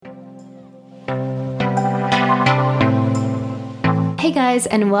Hey guys,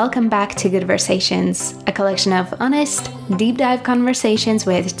 and welcome back to Goodversations, a collection of honest, deep dive conversations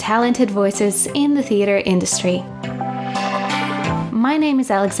with talented voices in the theatre industry. My name is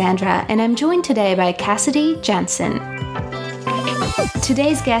Alexandra, and I'm joined today by Cassidy Jansen.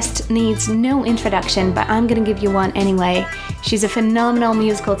 Today's guest needs no introduction, but I'm going to give you one anyway. She's a phenomenal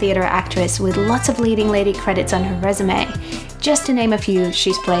musical theatre actress with lots of leading lady credits on her resume. Just to name a few,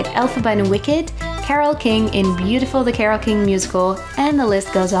 she's played Elphaba in Wicked, Carole King in Beautiful the Carole King musical, and the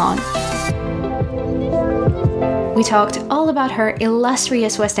list goes on. We talked all about her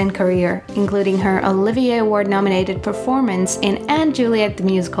illustrious West End career, including her Olivier Award-nominated performance in & Juliet the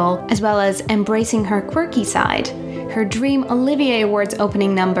musical, as well as embracing her quirky side, her dream Olivier Awards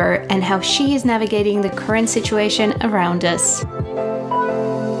opening number, and how she is navigating the current situation around us.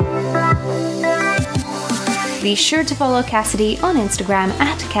 Be sure to follow Cassidy on Instagram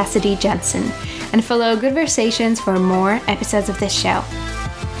at Cassidy Jansen, and follow Goodversations for more episodes of this show.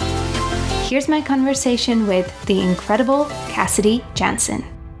 Here's my conversation with the incredible Cassidy Jansen.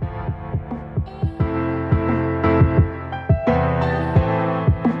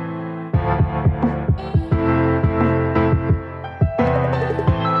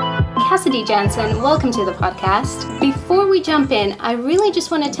 Cassidy Jansen, welcome to the podcast. Before we jump in, I really just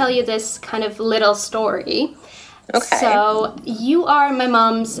want to tell you this kind of little story. Okay. So, you are my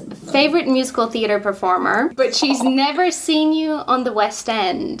mom's favorite musical theater performer, but she's never seen you on the West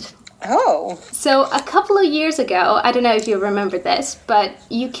End. Oh. So, a couple of years ago, I don't know if you remember this, but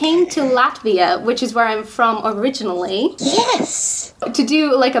you came to Latvia, which is where I'm from originally. Yes. To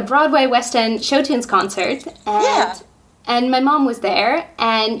do like a Broadway West End show tunes concert. And my mom was there,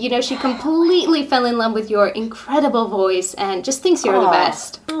 and, you know, she completely fell in love with your incredible voice and just thinks you're the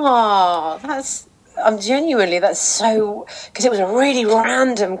best. Oh, that's so, because it was a really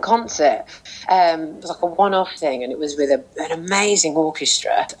random concert. It was like a one-off thing, and it was with an amazing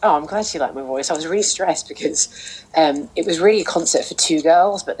orchestra. Oh, I'm glad you like my voice. I was really stressed because it was really a concert for two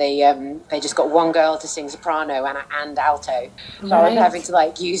girls, but they just got one girl to sing soprano and alto. So I was having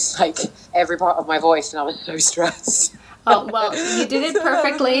to use every part of my voice, and I was so stressed. Oh, well, you did it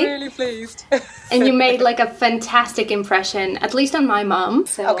perfectly. I'm really pleased. And you made a fantastic impression, at least on my mom.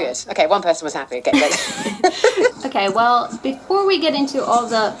 So. Oh, good. Okay, one person was happy. Okay, good. Okay, well, before we get into all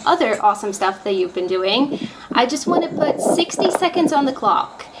the other awesome stuff that you've been doing, I just want to put 60 seconds on the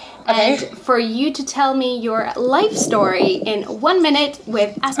clock. Okay. And for you to tell me your life story in 1 minute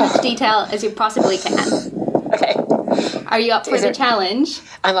with as much detail as you possibly can. Okay. Are you up for the challenge?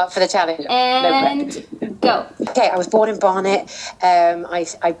 I'm up for the challenge. And go. Okay, I was born in Barnet. I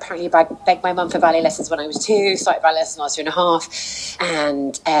apparently begged my mum for ballet lessons when I was 2, started ballet lessons when I was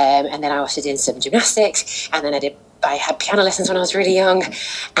 2.5, and then I also did some gymnastics, and then I had piano lessons when I was really young,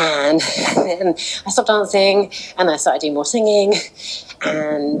 and then I stopped dancing, and I started doing more singing,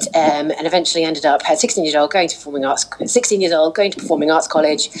 and eventually ended up at 16 years old going to performing arts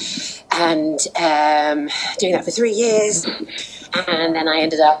college, and doing that for 3 years. And then I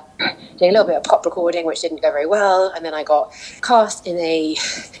ended up doing a little bit of pop recording, which didn't go very well. And then I got cast in a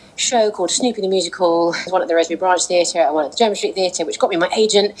show called Snoopy the Musical, one at the Rosemary Branch Theatre and one at the German Street Theatre, which got me my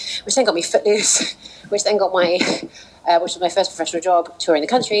agent, which then got me Footloose, which then got which was my first professional job touring the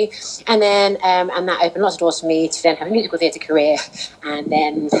country. And then and that opened lots of doors for me to then have a musical theatre career. And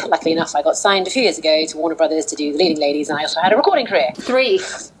then, luckily enough, I got signed a few years ago to Warner Brothers to do The Leading Ladies, and I also had a recording career. 3,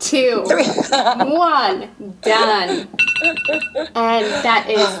 2, 1, done. And that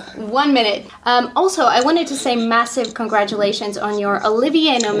is 1 minute. Also, I wanted to say massive congratulations on your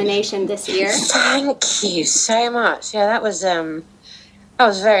Olivier nomination this year. Thank you so much. Yeah, that was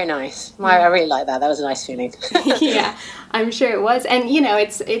very nice. I really like that. That was a nice feeling. Yeah, I'm sure it was. And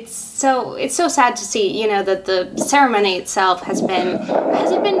it's so sad to see, that the ceremony itself has it been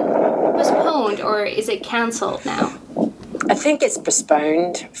postponed, or is it cancelled now? I think it's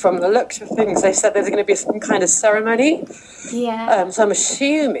postponed. From the looks of things, they said there's going to be some kind of ceremony. Yeah. So I'm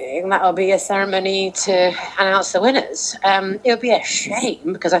assuming that'll be a ceremony to announce the winners. It would be a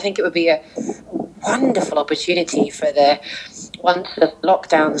shame, because I think it would be a wonderful opportunity for once the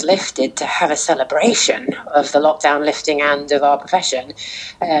lockdown's lifted, to have a celebration of the lockdown lifting and of our profession.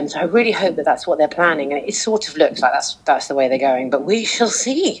 So I really hope that that's what they're planning, and it sort of looks like that's the way they're going, but we shall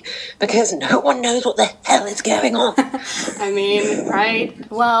see, because no one knows what the hell is going on. I mean, right?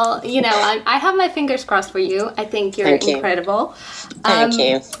 Well, I have my fingers crossed for you. I think you're incredible. Thank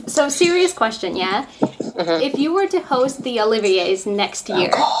you. So, serious question, yeah? Mm-hmm. If you were to host the Oliviers next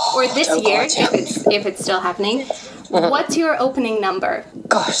year, or this year, if it's still happening, what's your opening number?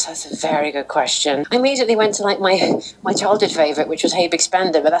 Gosh, that's a very good question. I immediately went to my childhood favourite, which was Hey Big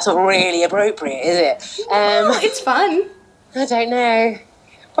Spender, but that's not really appropriate, is it? It's fun. I don't know.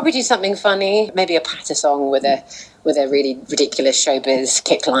 Probably do something funny. Maybe a patter song with a really ridiculous showbiz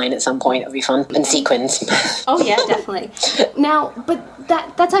kick line at some point. It would be fun. And sequins. Oh yeah, definitely. Now, but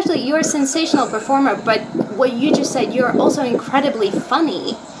that's actually, you're a sensational performer, but what you just said, you're also incredibly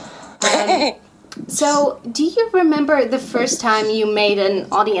funny. So, do you remember the first time you made an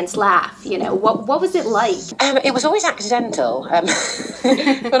audience laugh? You know, what was it like? It was always accidental.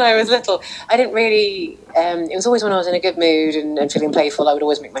 When I was little, I didn't really. It was always when I was in a good mood and feeling playful. I would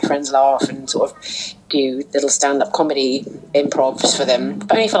always make my friends laugh and sort of do little stand-up comedy improvs for them,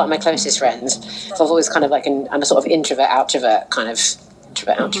 but only for like my closest friends. So I was always kind of like I'm a sort of introvert, outrovert kind of.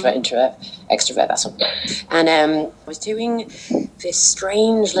 Introvert, extrovert, that's one. And I was doing this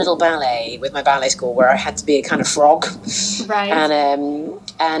strange little ballet with my ballet school where I had to be a kind of frog. Right. And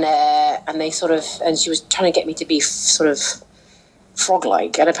they sort of, and she was trying to get me to be sort of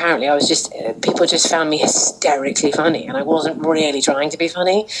frog-like, and apparently I was just, people just found me hysterically funny, and I wasn't really trying to be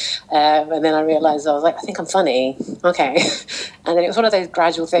funny, and then I realised, I was like, I think I'm funny, okay. And then it was one of those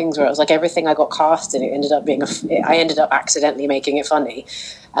gradual things where it was like everything I got cast in, it ended up being I ended up accidentally making it funny,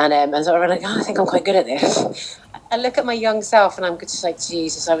 and so I was like, I think I'm quite good at this. I look at my young self and I'm just like,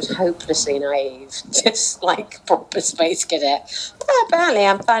 Jesus, I was hopelessly naive, just like proper space cadet. Oh, apparently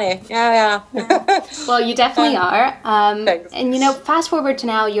I'm funny. Yeah. Well, you definitely are. And, you know, fast forward to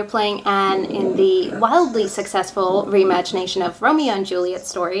now, you're playing Anne in the wildly successful reimagination of Romeo and Juliet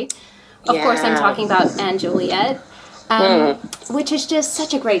story. Of course, I'm talking about Anne Juliet. Which is just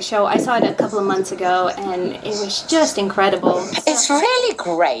such a great show. I saw it a couple of months ago, and it was just incredible. It's really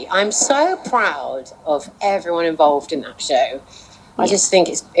great. I'm so proud of everyone involved in that show. I just think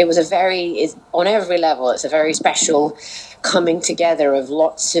it was on every level, it's a very special coming together of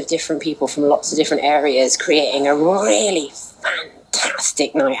lots of different people from lots of different areas, creating a really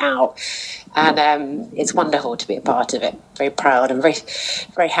fantastic night out. And it's wonderful to be a part of it. Very proud and very,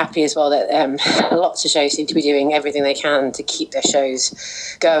 very happy as well that lots of shows seem to be doing everything they can to keep their shows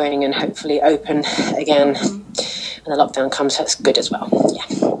going and hopefully open again when the lockdown comes. That's good as well. Yeah.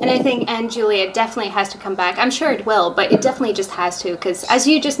 And I think Anne Juliet definitely has to come back. I'm sure it will, but it definitely just has to, because as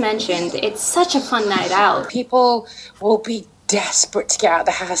you just mentioned, it's such a fun night out. People will be desperate to get out of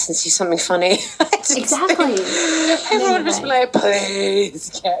the house and see something funny. Exactly. Everyone just be like,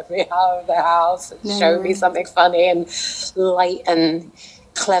 please get me out of the house and show me something funny and light and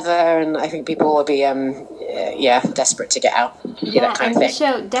clever, and I think people will be desperate to get out. Yeah, that kind and of thing. The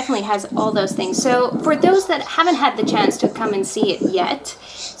show definitely has all those things. So for those that haven't had the chance to come and see it yet,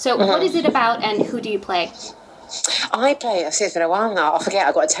 so what is it about and who do you play? I play, it's been a while now, I forget,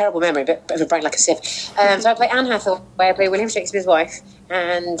 I've got a terrible memory, but of a brain like a sieve. So I play Anne Hathaway, I play William Shakespeare's wife,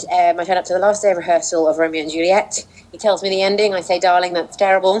 and I turn up to the last day of rehearsal of Romeo and Juliet. He tells me the ending, I say, darling, that's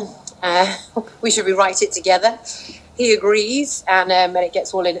terrible. We should rewrite it together. He agrees, and it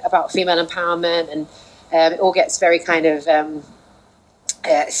gets all in about female empowerment, and it all gets very kind of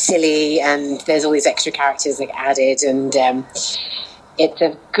silly, and there's all these extra characters like added, and it's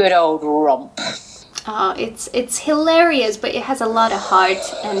a good old romp. Oh, it's hilarious, but it has a lot of heart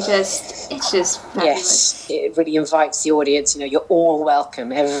and it's just fabulous. Yes, it really invites the audience. You know, you're all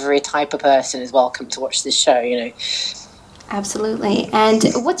welcome. Every type of person is welcome to watch this show. You know. Absolutely. And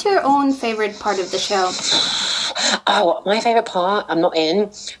what's your own favorite part of the show? Oh, my favorite part. I'm not in.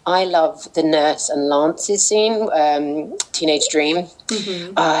 I love the Nurse and Lance's scene, Teenage Dream.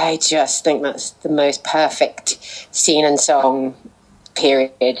 Mm-hmm. I just think that's the most perfect scene and song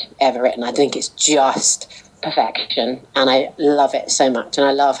period ever written. I think it's just perfection, and I love it so much. And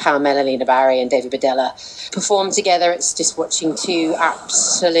I love how Melanie Barry and David Bidella perform together. It's just watching two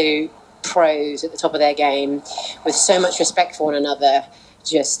absolute pros at the top of their game with so much respect for one another,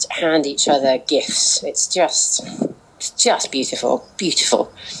 just hand each other gifts. It's just beautiful.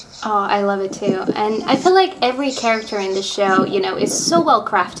 Oh, I love it too. And I feel like every character in the show, you know, is so well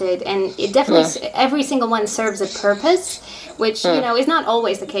crafted, and it definitely, every single one serves a purpose, which, you know, is not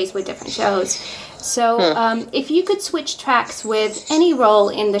always the case with different shows. So if you could switch tracks with any role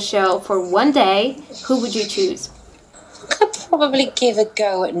in the show for one day, who would you choose? I'd probably give a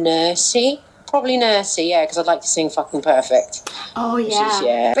go at Nursey. Probably Nursey, yeah, because I'd like to sing Fucking Perfect. Oh,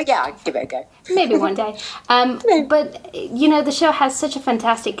 yeah. But yeah, I'd give it a go. Maybe one day. But, you know, the show has such a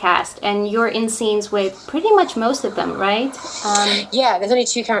fantastic cast, and you're in scenes with pretty much most of them, right? Yeah, there's only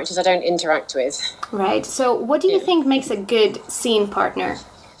two characters I don't interact with. Right. So what do you think makes a good scene partner?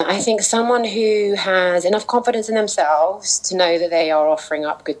 I think someone who has enough confidence in themselves to know that they are offering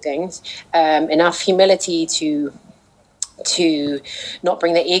up good things, enough humility to not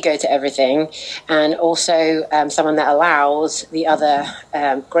bring their ego to everything, and also someone that allows the other,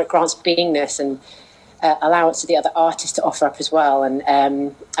 grants beingness and allowance to the other artists to offer up as well.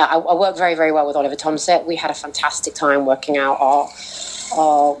 And I worked very, very well with Oliver Tomset. We had a fantastic time working out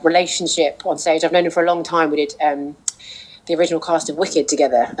our relationship on stage. I've known him for a long time. We did the original cast of Wicked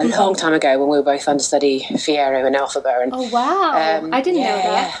together a long time ago when we were both understudy Fiyero and Elphaba. And, oh, wow. I didn't know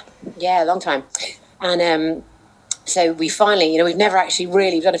that. Yeah, a long time. And so we finally, we've never actually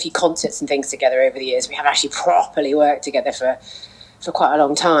really, we've done a few concerts and things together over the years. We haven't actually properly worked together for quite a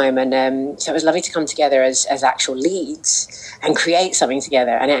long time. And so it was lovely to come together as actual leads and create something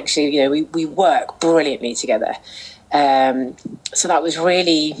together. And actually, we work brilliantly together. So that was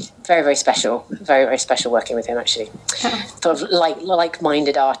really very, very special. Very, very special working with him, actually. Sort of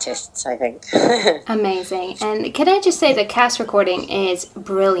like-minded artists, I think. Amazing. And can I just say the cast recording is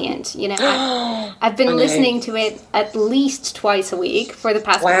brilliant. I've been listening to it at least twice a week for the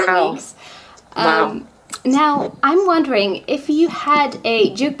past couple of weeks. Wow. Now, I'm wondering, if you had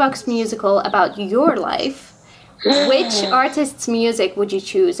a jukebox musical about your life, which artist's music would you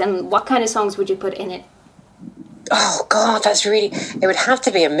choose and what kind of songs would you put in it? Oh, God, it would have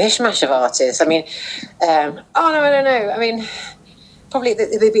to be a mishmash of artists. I mean, I don't know. I mean, probably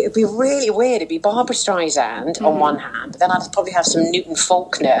it'd be really weird. It'd be Barbra Streisand on one hand, but then I'd probably have some Newton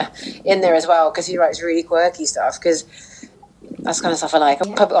Faulkner in there as well, because he writes really quirky stuff, because that's kind of stuff I like.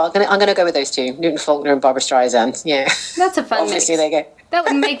 Yeah. I'm going to go with those two, Newton Faulkner and Barbra Streisand. Yeah. That's a fun Obviously, mix. There you go. That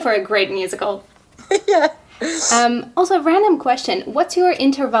would make for a great musical. Yeah. Also, random question. What's your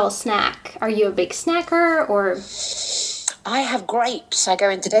interval snack? Are you a big snacker or... I have grapes. I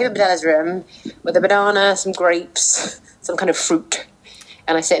go into David Badella's room with a banana, some grapes, some kind of fruit.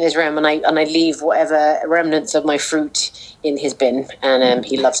 And I sit in his room and I leave whatever remnants of my fruit in his bin, and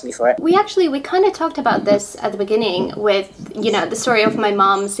he loves me for it. We kind of talked about this at the beginning with, the story of my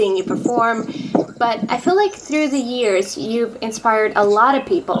mom seeing you perform. But I feel like through the years, you've inspired a lot of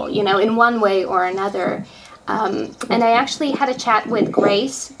people, in one way or another. And I actually had a chat with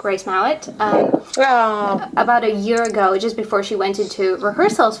Grace Mowat, about a year ago, just before she went into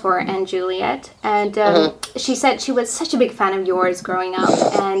rehearsals for & Juliet. And she said she was such a big fan of yours growing up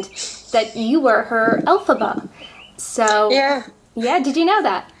and that you were her Elphaba. So, yeah, did you know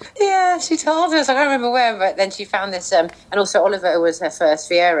that? Yeah, she told us. I don't remember when, but then she found this. And also Oliver was her first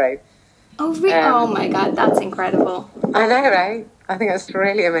Fiyero. Oh, really? Oh, my God, that's incredible. I know, right? I think that's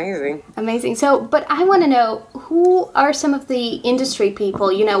really amazing. Amazing. So, but I want to know, who are some of the industry people,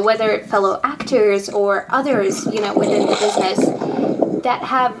 whether fellow actors or others, within the business, that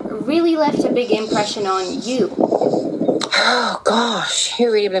have really left a big impression on you? Oh, gosh.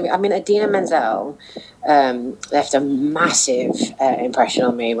 Who really blew me? I mean, Idina Menzel left a massive impression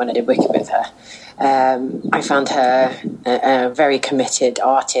on me when I did Wicked with her. I found her a very committed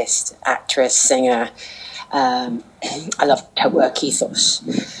artist, actress, singer. I love her work ethos.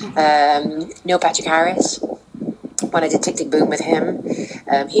 Neil Patrick Harris, when I did Tick Tick Boom with him,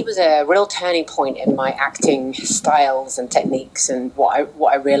 he was a real turning point in my acting styles and techniques and what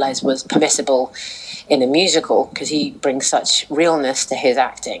I realised was permissible in a musical, because he brings such realness to his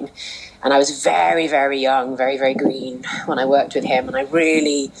acting. And I was very, very young, very, very green when I worked with him, and I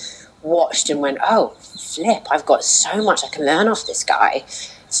really watched and went, oh, flip, I've got so much I can learn off this guy.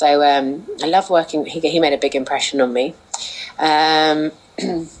 So I love working. He made a big impression on me. I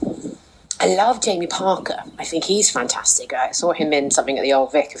love Jamie Parker. I think he's fantastic. I saw him in something at the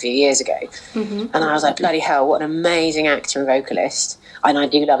Old Vic a few years ago. And I was like, bloody hell, what an amazing actor and vocalist. And I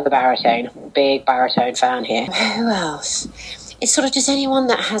do love the baritone. Big baritone fan here. Who else? It's sort of just anyone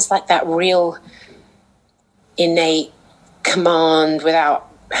that has like that real innate command without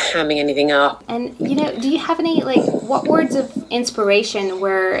hamming anything up. And, do you have any, what words of inspiration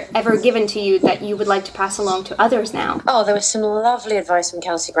were ever given to you that you would like to pass along to others now? Oh, there was some lovely advice from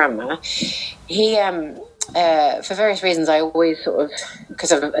Kelsey Grammer. He, for various reasons, I always sort of,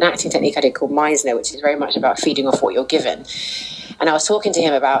 because of an acting technique I did called Meisner, which is very much about feeding off what you're given. And I was talking to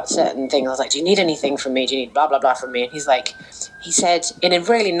him about certain things. I was like, do you need anything from me? Do you need blah, blah, blah from me? And he said, in a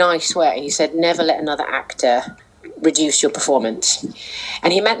really nice way, he said, never let another actor reduce your performance.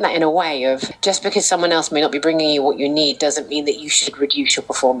 And he meant that in a way of, just because someone else may not be bringing you what you need doesn't mean that you should reduce your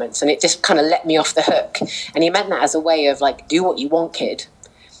performance. And it just kind of let me off the hook. And he meant that as a way of do what you want, kid.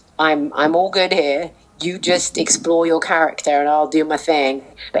 I'm all good here. You just explore your character and I'll do my thing.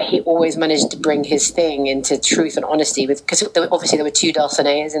 But he always managed to bring his thing into truth and honesty, because obviously there were two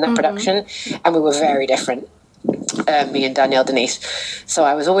Dulcineas in that production, and we were very different. Me and Danielle Denise. So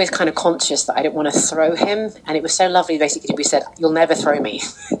I was always kind of conscious that I didn't want to throw him, and it was so lovely. Basically, we said, "You'll never throw me.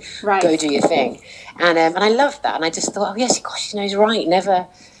 Right. Go do your thing." And I loved that, and I just thought, "Oh yes, gosh, he's right. Never,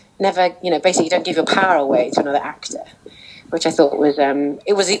 basically, don't give your power away to another actor." which I thought was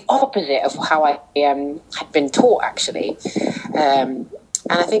it was the opposite of how I had been taught, actually.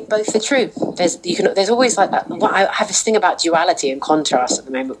 And I think both are true. There's always like that. Well, I have this thing about duality and contrast at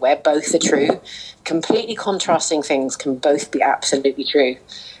the moment, where both are true. Completely contrasting things can both be absolutely true.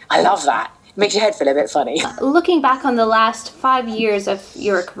 I love that. It makes your head feel a bit funny. Looking back on the last 5 years of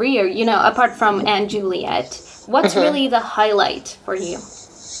your career, apart from & Juliet, what's really the highlight for you?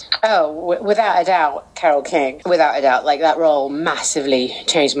 Oh, without a doubt, Carole King. Without a doubt, like that role massively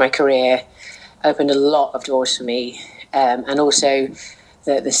changed my career, opened a lot of doors for me, and also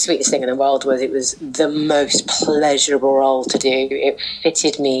the sweetest thing in the world was it was the most pleasurable role to do. It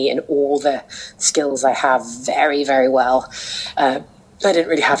fitted me and all the skills I have very, very well. I didn't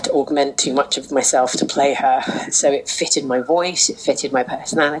really have to augment too much of myself to play her, so it fitted my voice, it fitted my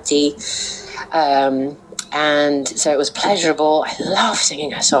personality. And so it was pleasurable. I love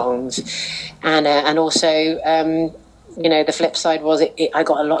singing her songs, and also, the flip side was I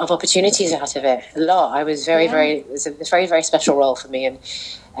got a lot of opportunities out of it. A lot. I was it was a very, very special role for me,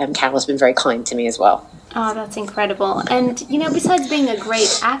 and Carole's been very kind to me as well. Oh, that's incredible. And, besides being a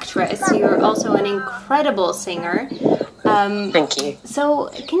great actress, you're also an incredible singer. Thank you. So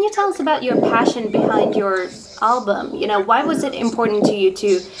can you tell us about your passion behind your album? Why was it important to you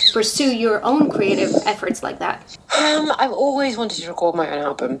to pursue your own creative efforts like that? I've always wanted to record my own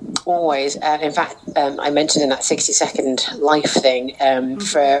album, always. In fact, I mentioned in that 60-second life thing,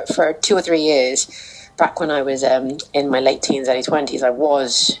 for 2 or 3 years, back when I was in my late teens, early 20s, I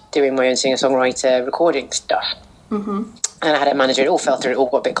was doing my own singer-songwriter recording stuff. Mm-hmm. And I had a manager. It all fell through. It all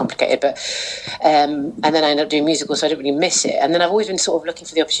got a bit complicated. But and then I ended up doing musicals, so I didn't really miss it. And then I've always been sort of looking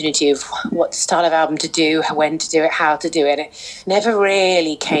for the opportunity of what style of album to do, when to do it, how to do it. And it never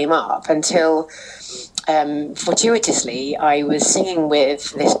really came up until fortuitously I was singing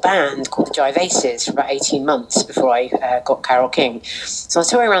with this band called the Jive Aces for about 18 months before I got Carole King. So I was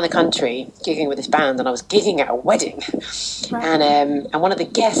touring around the country gigging with this band, and I was gigging at a wedding. Right. And one of the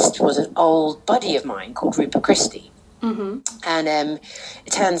guests was an old buddy of mine called Rupert Christie. Mm-hmm. And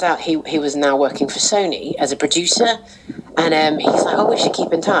it turns out he was now working for Sony as a producer, and he's like, "Oh, we should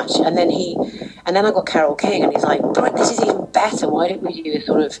keep in touch." And then I got Carole King, and he's like, "Brooke, this is even better. Why don't we do a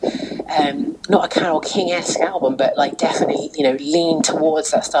sort of not a Carole King-esque album, but like definitely lean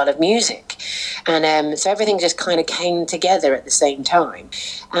towards that style of music?" And so everything just kind of came together at the same time,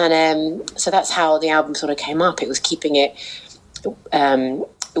 and so that's how the album sort of came up. It was keeping it.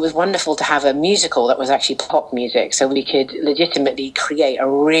 It was wonderful to have a musical that was actually pop music, so we could legitimately create a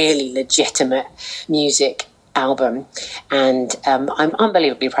really legitimate music album, and I'm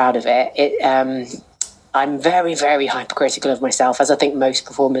unbelievably proud of it. I'm very, very hypercritical of myself, as I think most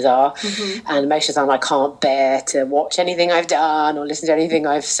performers are. Mm-hmm. And most of the time I can't bear to watch anything I've done or listen to anything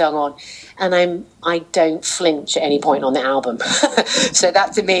I've sung on. And I don't flinch at any point on the album. So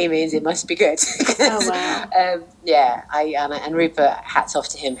that to me means it must be good. Oh, wow. And Rupert, hats off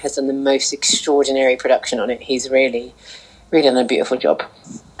to him, has done the most extraordinary production on it. He's really, really done a beautiful job.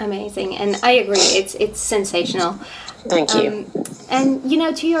 Amazing. And I agree, it's sensational. Thank you. And,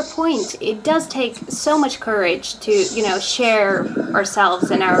 to your point, it does take so much courage to, share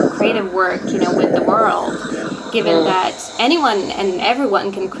ourselves and our creative work, with the world, given that anyone and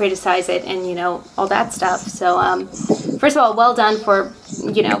everyone can criticize it and, all that stuff. So, first of all, well done for,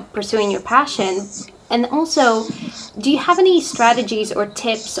 pursuing your passion. And also, do you have any strategies or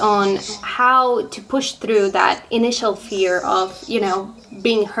tips on how to push through that initial fear of,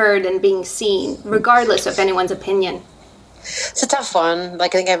 being heard and being seen, regardless of anyone's opinion? It's a tough one.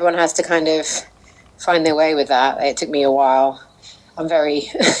 Like, I think everyone has to kind of find their way with that. It took me a while. I'm a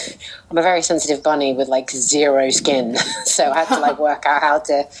very sensitive bunny with like zero skin. So I had to work out how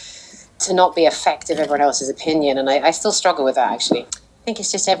to not be affected by everyone else's opinion. And I still struggle with that, actually. I think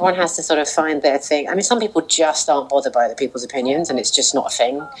it's just everyone has to sort of find their thing. I mean, some people just aren't bothered by other people's opinions, and it's just not a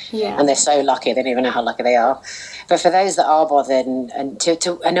thing. Yeah. And they're so lucky, they don't even know how lucky they are. But for those that are bothered, and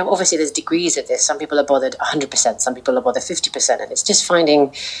obviously there's degrees of this. Some people are bothered 100%, some people are bothered 50%, and it's just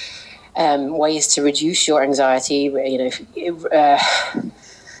finding ways to reduce your anxiety.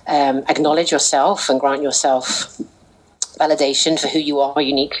 Acknowledge yourself and grant yourself validation for who you are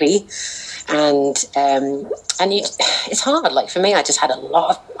uniquely. And it's hard. Like for me, I had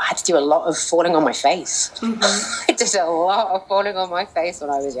to do a lot of falling on my face. Mm-hmm. I did a lot of falling on my face when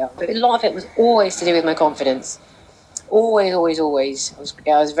I was young. But a lot of it was always to do with my confidence. Always.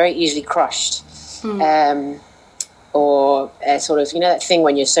 I was very easily crushed. Mm. Or sort of, that thing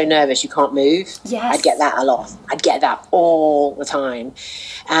when you're so nervous you can't move. Yes. I'd get that a lot. I'd get that all the time.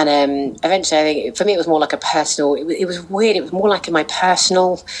 And eventually, I think for me it was more like a personal. It was weird. It was more like my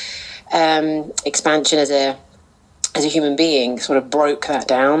personal expansion as as a human being, sort of broke that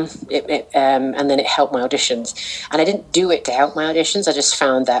down, and then it helped my auditions. And I didn't do it to help my auditions. I just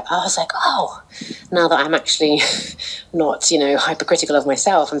found that I was like, oh, now that I'm actually not, hypercritical of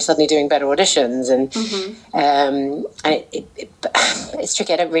myself, I'm suddenly doing better auditions. And it's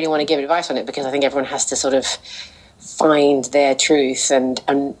tricky. I don't really want to give advice on it because I think everyone has to sort of find their truth, and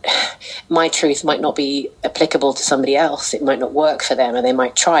my truth might not be applicable to somebody else. It might not work for them, and they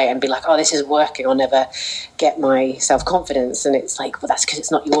might try it and be like, oh, this isn't working, I'll never get my self-confidence. And it's like, well, that's because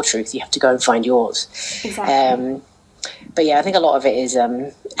it's not your truth. You have to go and find yours. Exactly. But yeah, I think a lot of it is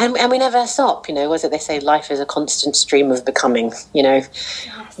and we never stop, was it they say life is a constant stream of becoming. Yes.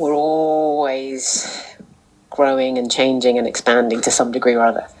 We're always growing and changing and expanding to some degree or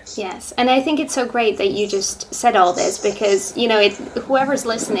other. Yes, and I think it's so great that you just said all this because, whoever's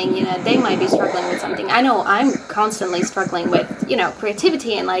listening, they might be struggling with something. I know I'm constantly struggling with,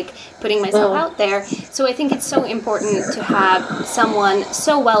 creativity and like putting myself out there. So I think it's so important to have someone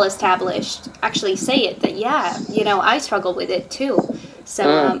so well established actually say it that, I struggle with it too.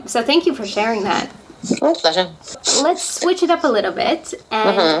 So, so thank you for sharing that. My pleasure. Let's switch it up a little bit.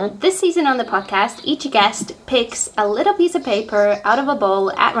 And this season on the podcast, each guest picks a little piece of paper out of a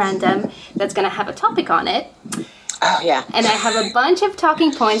bowl at random that's going to have a topic on it. Oh, yeah. And I have a bunch of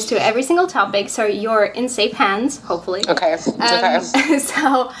talking points to every single topic, so you're in safe hands, hopefully. Okay.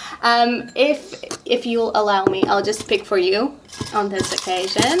 So, if you'll allow me, I'll just pick for you on this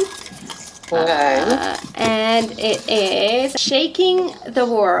occasion. Okay. And it is Shaking the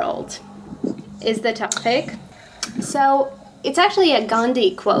World is the topic. So it's actually a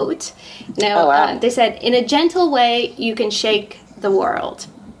Gandhi quote. They said, in a gentle way, you can shake the world.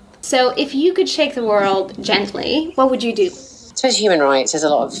 So if you could shake the world gently, what would you do? I suppose human rights, there's a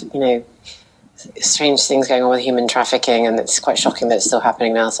lot of, strange things going on with human trafficking, and it's quite shocking that it's still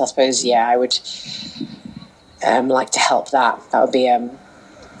happening now. So I suppose, I would like to help that. That would be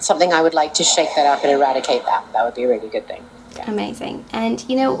something I would like to shake that up and eradicate that. That would be a really good thing. Yeah. Amazing. And,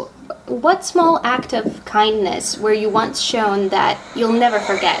 what small act of kindness were you once shown that you'll never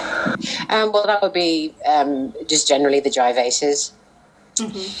forget? Well, that would be just generally the Jive Aces.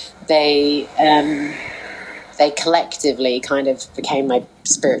 Mm-hmm. They collectively kind of became my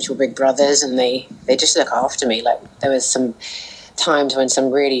spiritual big brothers, and they just look after me. Like, there was some times when some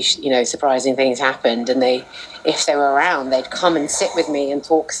really, surprising things happened, and if they were around, they'd come and sit with me and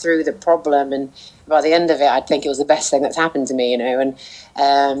talk through the problem, and by the end of it, I'd think it was the best thing that's happened to me, and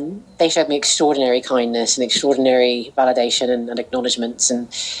they showed me extraordinary kindness and extraordinary validation and acknowledgements, and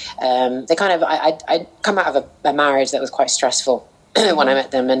they kind of, I'd come out of a marriage that was quite stressful when I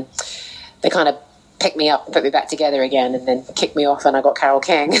met them, and they kind of picked me up and put me back together again, and then kicked me off, and I got Carole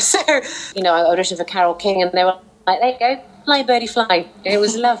King. So, I auditioned for Carole King, and they were like, there you go, fly birdie fly. It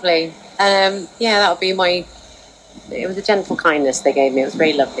was lovely. That would be it was a gentle kindness they gave me. It was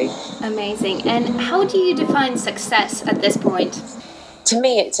very lovely. Amazing. And how do you define success at this point? To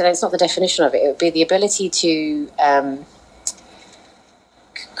me, it's not the definition of it. It would be the ability to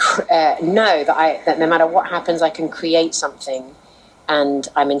know that no matter what happens, I can create something, and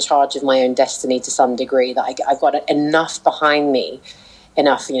I'm in charge of my own destiny to some degree, that I've got enough behind me,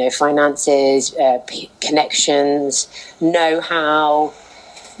 enough, finances, connections, know-how,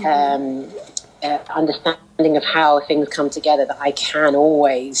 understanding of how things come together, that I can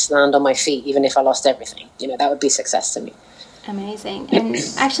always land on my feet even if I lost everything. That would be success to me. Amazing. And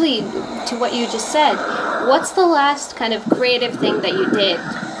actually, to what you just said, what's the last kind of creative thing that you did?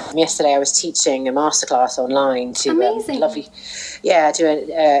 Yesterday I was teaching a masterclass online to Amazing.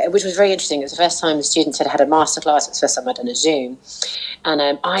 Which was very interesting. It was the first time the students had a masterclass. It was the first time I'd done a Zoom.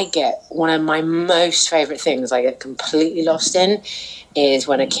 And I get one of my most favourite things I get completely lost in is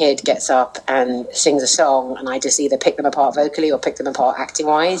when a kid gets up and sings a song, and I just either pick them apart vocally or pick them apart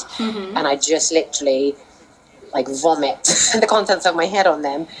acting-wise, and I just literally vomit the contents of my head on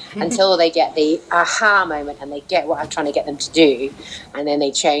them until they get the aha moment and they get what I'm trying to get them to do, and then they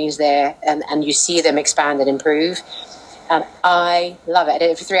change and you see them expand and improve. And I love it. I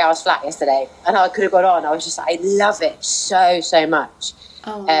did it for 3 hours flat yesterday, and I could have gone on. I was just I love it so much.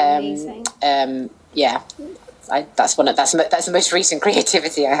 Oh, amazing. That's the most recent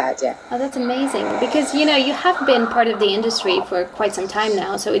creativity I had. Yeah. Oh, that's amazing, because you have been part of the industry for quite some time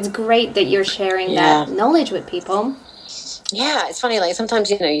now, so it's great that you're sharing that knowledge with people. Yeah, it's funny. Sometimes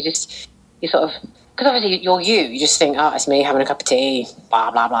you sort of, because obviously you just think, oh, it's me having a cup of tea,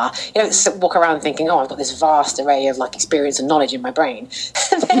 blah blah blah. You don't walk around thinking, oh, I've got this vast array of experience and knowledge in my brain.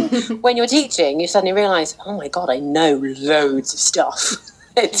 And then when you're teaching, you suddenly realise, oh my god, I know loads of stuff.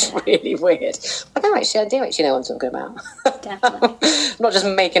 It's really weird. I do actually know what I'm talking about. Definitely. I'm not just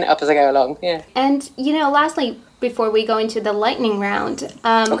making it up as I go along. Yeah. And, lastly, before we go into the lightning round.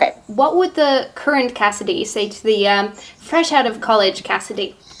 Okay. What would the current Cassidy say to the fresh out of college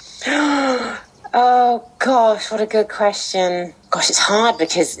Cassidy? Oh gosh, what a good question. Gosh, it's hard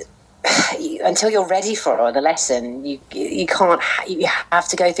because until you're ready for the lesson, you can't. You have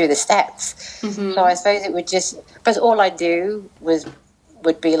to go through the steps. Mm-hmm. So I suppose it would just. But all I do would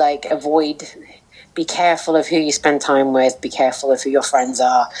be like avoid. Be careful of who you spend time with. Be careful of who your friends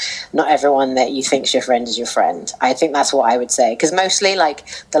are. Not everyone that you think's your friend is your friend. I think that's what I would say. Because mostly, like,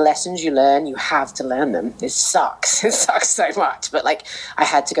 the lessons you learn, you have to learn them. It sucks. It sucks so much. But, like, I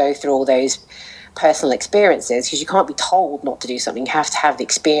had to go through all those personal experiences because you can't be told not to do something. You have to have the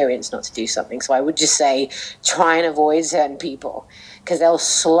experience not to do something. So I would just say try and avoid certain people because they'll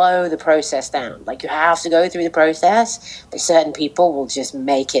slow the process down. Like, you have to go through the process, but certain people will just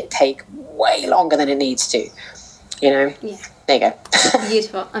make it take way longer than it needs to, you know? Yeah. There you go.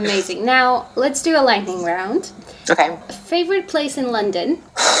 Beautiful. Amazing. Now, let's do a lightning round. Okay. Favorite place in London?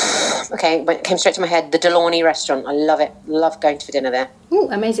 Okay, but it came straight to my head. The Delaunay restaurant. I love it. Love going for dinner there. Ooh,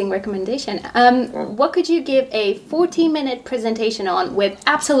 amazing recommendation. What could you give a 40-minute presentation on with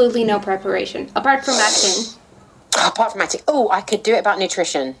absolutely no preparation, apart from acting? Apart from acting. Oh, I could do it about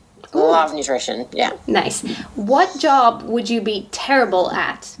nutrition. Ooh. Love nutrition. Yeah. Nice. What job would you be terrible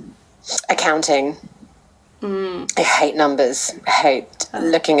at? Accounting. I hate numbers. I hate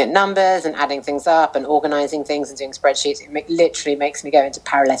looking at numbers and adding things up and organising things and doing spreadsheets. It literally makes me go into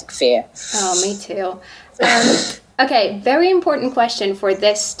paralytic fear. Oh, me too. Okay, very important question for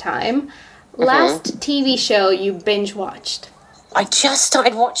this time. Last TV show you binge watched? I just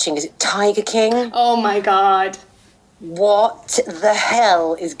started watching. Is it Tiger King? Oh my god. What the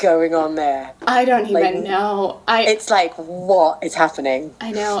hell is going on there? I don't even know. It's like, what is happening?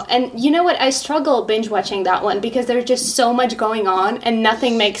 I know. And you know what? I struggle binge watching that one because there's just so much going on and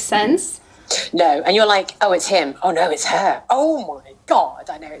nothing makes sense. No. And you're like, oh, it's him. Oh, no, it's her. Oh, my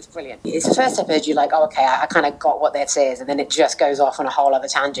God. I know. It's brilliant. It's the first episode. You're like, oh, okay, I kind of got what this is. And then it just goes off on a whole other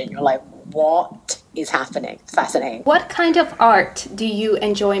tangent. You're like, what is happening? It's fascinating. What kind of art do you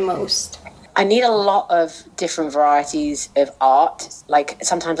enjoy most? I need a lot of different varieties of art. Like,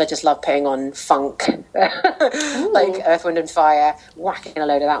 sometimes I just love putting on funk, like Earth, Wind and Fire, whacking a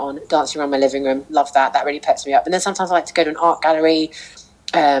load of that on, dancing around my living room. Love that. That really peps me up. And then sometimes I like to go to an art gallery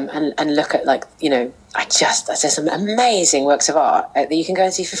and look at, like, you know, there's some amazing works of art that you can go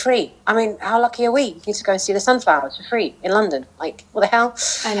and see for free. I mean, how lucky are we? You can just go and see the sunflowers for free in London. Like, what the hell?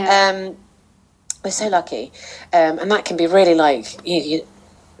 I know. We're so lucky. And that can be really, like, you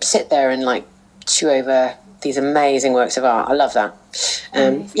sit there and like chew over these amazing works of art. I love that.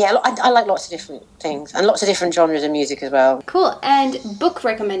 Yeah, I like lots of different things and lots of different genres of music as well. Cool. And book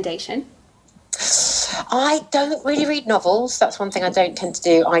recommendation? I don't really read novels. That's one thing I don't tend to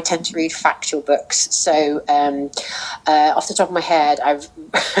do. I tend to read factual books. So off the top of my head,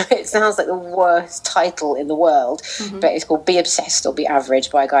 it sounds like the worst title in the world, but it's called Be Obsessed or Be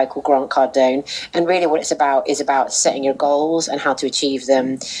Average by a guy called Grant Cardone. And really what it's about is about setting your goals and how to achieve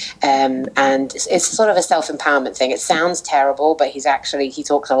them. And it's sort of a self-empowerment thing. It sounds terrible, but he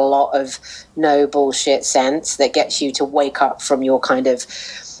talks a lot of no bullshit sense that gets you to wake up from your kind of,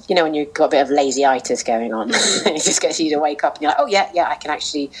 you know, when you've got a bit of lazy-itis going on, it just gets you to wake up and you're like, oh, yeah, I can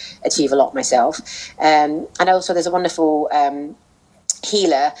actually achieve a lot myself. And also there's a wonderful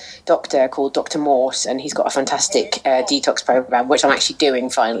healer doctor called Dr. Morse, and he's got a fantastic detox program, which I'm actually doing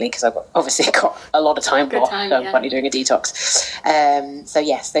finally because I've obviously got a lot of time off, so I'm finally doing a detox. So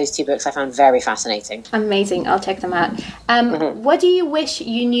yes, those two books I found very fascinating. Amazing. I'll check them out. What do you wish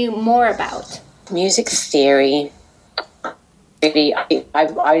you knew more about? Music theory. Really, I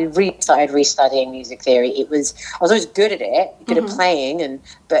started restudying music theory. I was always good at it, good at playing,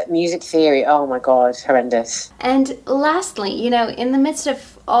 but music theory, oh my God, horrendous. And lastly, you know, in the midst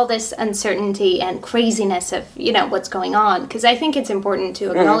of all this uncertainty and craziness of, you know, what's going on, because I think it's important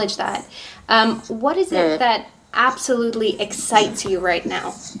to acknowledge that, what is it that absolutely excites you right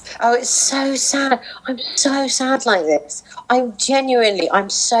now? Oh, it's so sad. I'm so sad like this. I'm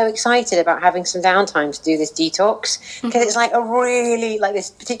so excited about having some downtime to do this detox because it's like this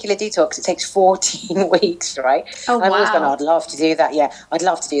particular detox, it takes 14 weeks, right? Oh, and I've always gone, wow. I'd love to do that. Yeah, I'd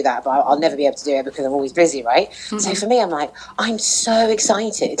love to do that, but I'll never be able to do it because I'm always busy, right? So for me, I'm like, I'm so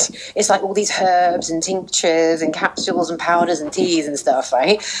excited. It's like all these herbs and tinctures and capsules and powders and teas and stuff,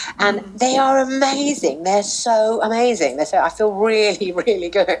 right? And they are amazing. They're so amazing. I feel really, really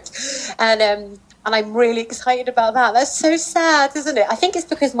good. And And I'm really excited about that. That's so sad, isn't it? I think it's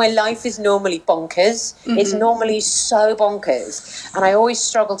because my life is normally bonkers. Mm-hmm. It's normally so bonkers. And I always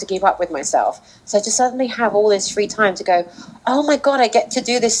struggle to keep up with myself. So to suddenly have all this free time to go, oh my God, I get to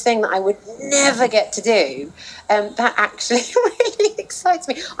do this thing that I would never get to do. That actually really excites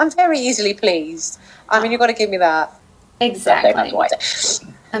me. I'm very easily pleased. I mean, you've got to give me that. Exactly.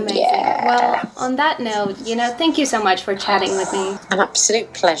 Amazing. Yeah. Well, on that note, thank you so much for chatting with me. An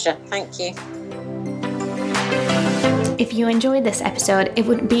absolute pleasure. Thank you. If you enjoyed this episode, it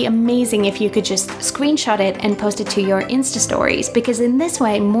would be amazing if you could just screenshot it and post it to your Insta stories, because in this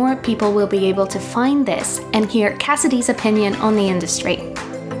way, more people will be able to find this and hear Cassidy's opinion on the industry.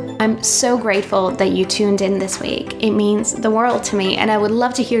 I'm so grateful that you tuned in this week. It means the world to me, and I would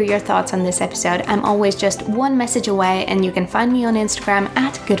love to hear your thoughts on this episode. I'm always just one message away, and you can find me on Instagram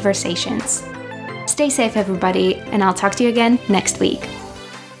 @Goodversations. Stay safe, everybody, and I'll talk to you again next week.